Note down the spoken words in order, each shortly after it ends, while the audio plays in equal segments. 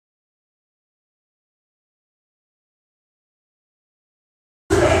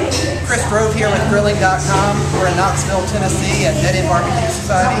Grove here with Grilling.com. We're in Knoxville, Tennessee at Dead End BBQ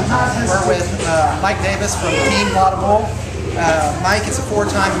Society. We're with Mike Davis from Team Lotta. Mike is a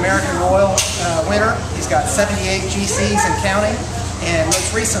four-time American Royal winner. He's got 78 GCs and counting. And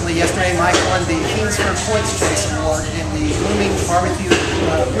most recently, yesterday, Mike won the Kingsford Points Chase Award in the Bloomin barbecue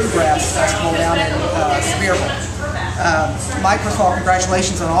Bluegrass festival down in Sevierville. Mike, first of all,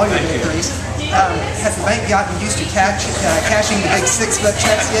 congratulations on all your victories. Has the bank gotten used to cashing the big 6-foot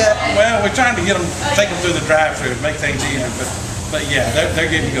checks yet? Well, we're trying to take them through the drive-thru, make things easier, but yeah, they're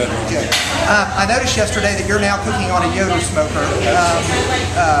getting good. Good. I noticed yesterday that you're now cooking on a Yoder smoker.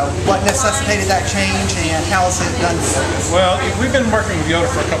 What necessitated that change, and how has it done? Well, we've been working with Yoder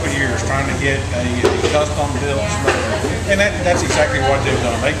for a couple of years, trying to get a custom-built smoker, and that's exactly what they've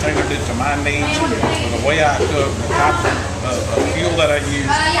done. They tailored it to my needs, for the way I cook, the type of fuel that I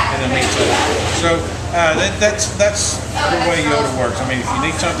use, and the meat so that's the way Yoder works. I mean, if you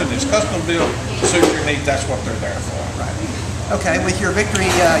need something that's custom-built to suit your needs, that's what they're there for. Right. Okay, with your victory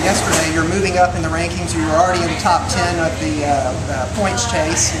yesterday, you're moving up in the rankings. You were already in the top 10 of the points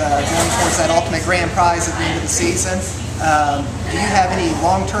chase, going towards that ultimate grand prize at the end of the season. Do you have any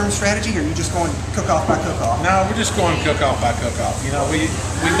long-term strategy, or are you just going cook-off by cook-off? No, we're just going cook-off by cook-off. You know, we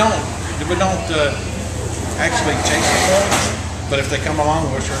don't actually chase the points, but if they come along,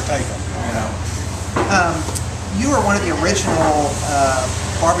 we'll sure take them. You know. You are one of the original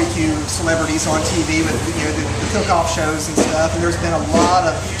barbecue celebrities on TV with the cook-off shows and stuff, and there's been a lot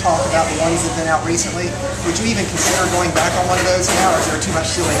of talk about the ones that have been out recently. Would you even consider going back on one of those now, or is there too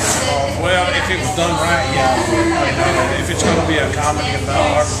much silliness involved? Well, if it was done right, yeah. You know, if it's going to be a comedy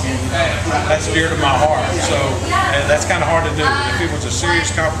about barbecue, that's dear to my heart. So that's kind of hard to do. If it was a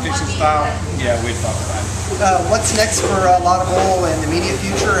serious competition style, yeah, we'd talk about it. What's next for Lotta in the immediate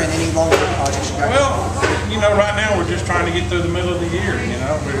future, and any long-term projects you got? Well, you know, right now we're just trying to get through the middle of the year. You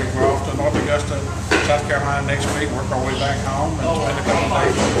know, we're off to North Augusta, South Carolina next week. Work our way back home and spend a couple of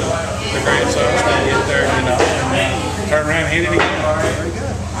days with the grandsons. Then get there, you know, and turn around and hit it again. Very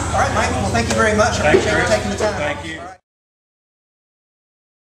good. All right, Mike. Well, thank you very much. I appreciate you taking the time. Thank you.